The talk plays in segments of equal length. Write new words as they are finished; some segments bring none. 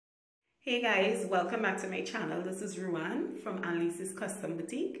Hey guys, welcome back to my channel. This is Ruan from Annelise's Custom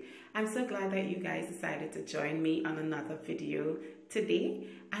Boutique. I'm so glad that you guys decided to join me on another video today.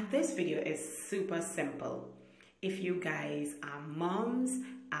 And this video is super simple. If you guys are moms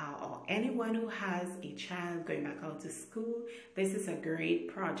or anyone who has a child going back out to school, this is a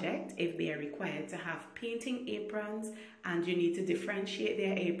great project if they are required to have painting aprons and you need to differentiate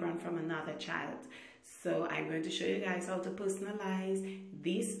their apron from another child. So I'm going to show you guys how to personalize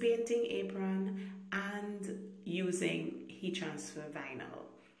this painting apron and using heat transfer vinyl.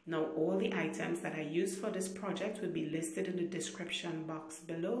 Now all the items that I use for this project will be listed in the description box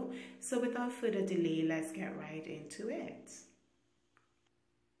below. So without further delay, let's get right into it.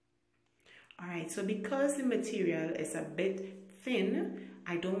 Alright, so because the material is a bit thin,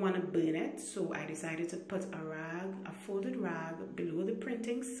 I don't want to burn it, so I decided to put a folded rag below the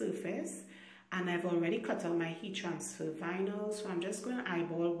printing surface. And I've already cut out my heat transfer vinyl, so I'm just going to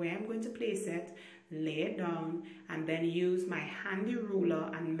eyeball where I'm going to place it, lay it down, and then use my handy ruler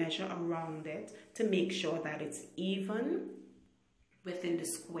and measure around it to make sure that it's even within the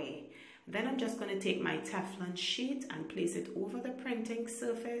square. Then I'm just going to take my Teflon sheet and place it over the printing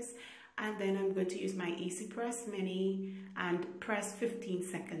surface, and then I'm going to use my Easy Press Mini and press 15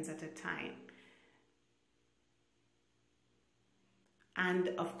 seconds at a time. And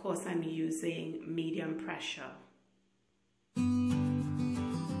of course, I'm using medium pressure.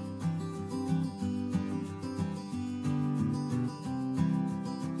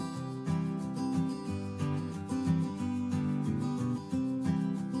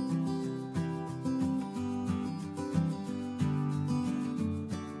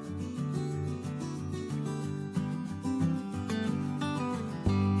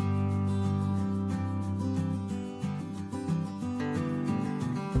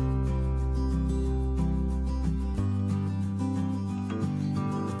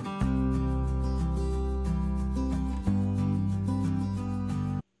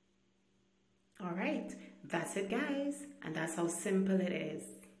 That's it guys, and that's how simple it is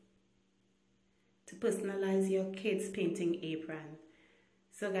to personalize your kids' painting apron.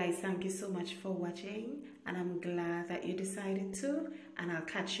 So guys, thank you so much for watching, and I'm glad that you decided to, and I'll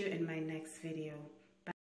catch you in my next video.